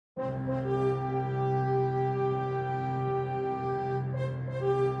So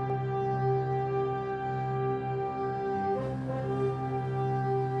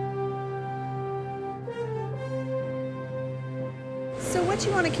what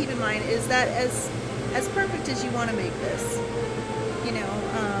you want to keep in mind is that as perfect as you want to make this, you know,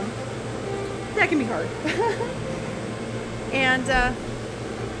 that can be hard. And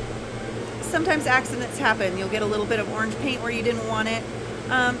sometimes accidents happen. You'll get a little bit of orange paint where you didn't want it.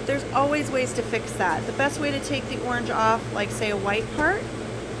 There's always ways to fix that. The best way to take the orange off, like say a white part,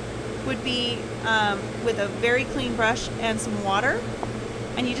 would be with a very clean brush and some water,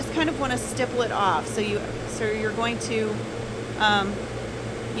 and you just kind of want to stipple it off. So you're going to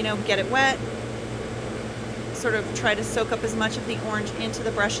you know, get it wet, sort of try to soak up as much of the orange into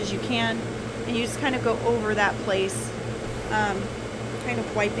the brush as you can, and you just kind of go over that place, kind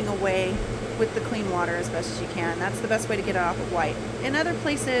of wiping away with the clean water as best as you can. That's the best way to get it off of white. In other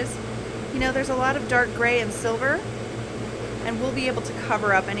places, you know, there's a lot of dark gray and silver, and we'll be able to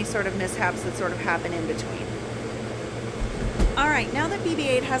cover up any sort of mishaps that sort of happen in between. Alright, now that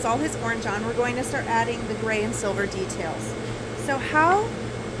BB-8 has all his orange on, we're going to start adding the gray and silver details. So how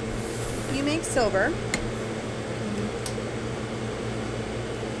you make silver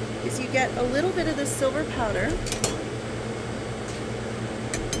is you get a little bit of the silver powder,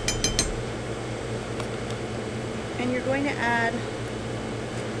 and you're going to add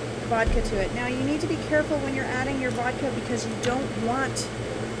vodka to it. Now you need to be careful when you're adding your vodka because you don't want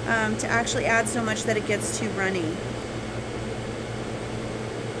to actually add so much that it gets too runny.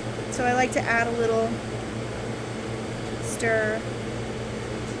 So I like to add a little stir,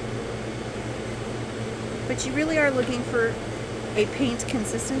 but you really are looking for a paint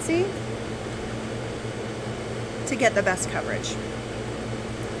consistency to get the best coverage.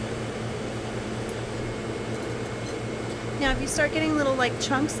 Now if you start getting little like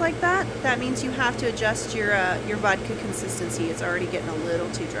chunks like that, that means you have to adjust your vodka consistency. It's already getting a little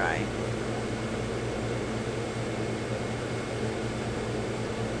too dry.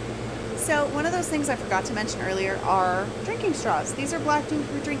 So one of those things I forgot to mention earlier are drinking straws. These are black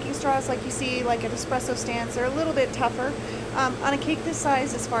drinking straws like you see like at espresso stands. They're a little bit tougher. On a cake this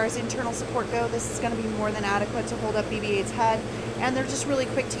size, as far as internal support go, this is going to be more than adequate to hold up BB-8's head, and they're just really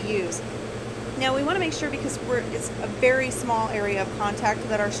quick to use. Now we want to make sure, because it's a very small area of contact,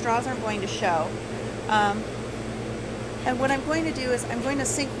 that our straws aren't going to show. And what I'm going to do is I'm going to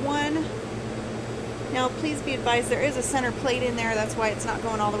sink one. Now please be advised there is a center plate in there, that's why it's not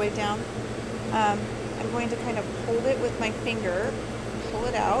going all the way down. I'm going to kind of hold it with my finger, pull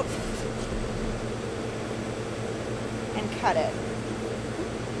it out, and cut it.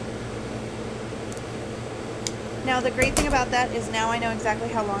 Now the great thing about that is now I know exactly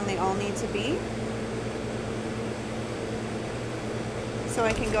how long they all need to be. So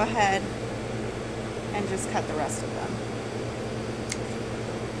I can go ahead and just cut the rest of them.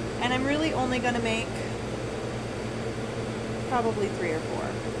 And I'm really only going to make probably 3 or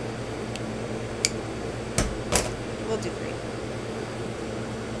 4. We'll do 3.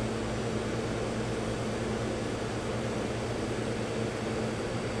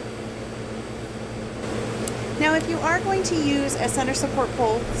 Now if you are going to use a center support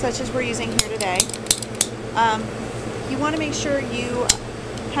pole, such as we're using here today, you want to make sure you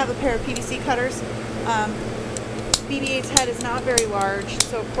have a pair of PVC cutters. BB-8's head is not very large,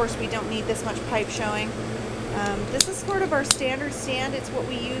 so of course we don't need this much pipe showing. This is sort of our standard stand. It's what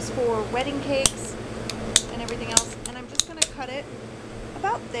we use for wedding cakes and everything else. And I'm just going to cut it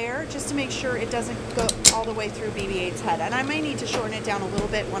about there just to make sure it doesn't go all the way through BB-8's head. And I may need to shorten it down a little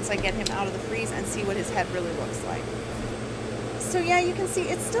bit once I get him out of the freeze and see what his head really looks like. So yeah, you can see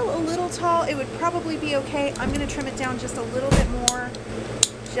it's still a little tall. It would probably be okay. I'm going to trim it down just a little bit more,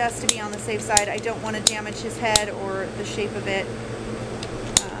 just to be on the safe side. I don't want to damage his head or the shape of it.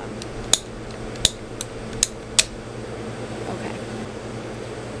 Okay.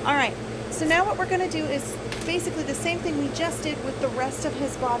 Alright, so now what we're going to do is basically the same thing we just did with the rest of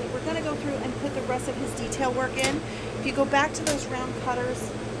his body. We're going to go through and put the rest of his detail work in. If you go back to those round cutters,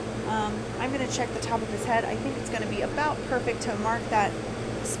 I'm going to check the top of his head. I think it's going to be about perfect to mark that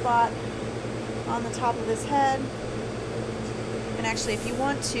spot on the top of his head. And actually, if you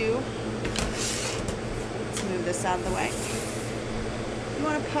want to, let's move this out of the way. If you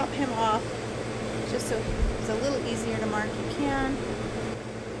want to pop him off, just so it's a little easier to mark, you can.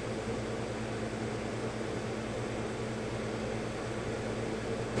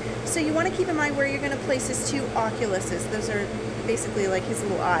 So you want to keep in mind where you're going to place his 2 oculuses. Those are basically like his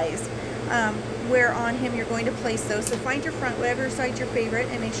little eyes. Where on him you're going to place those. So find your front, whatever side's your favorite,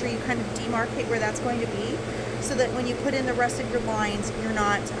 and make sure you kind of demarcate where that's going to be. so that when you put in the rest of your lines, you're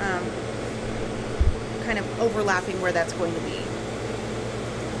not kind of overlapping where that's going to be.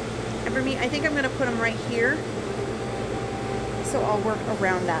 And for me, I think I'm going to put them right here, so I'll work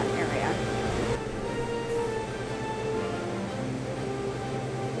around that area.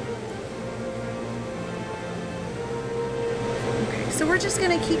 Okay, so we're just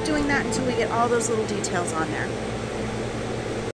going to keep doing that until we get all those little details on there.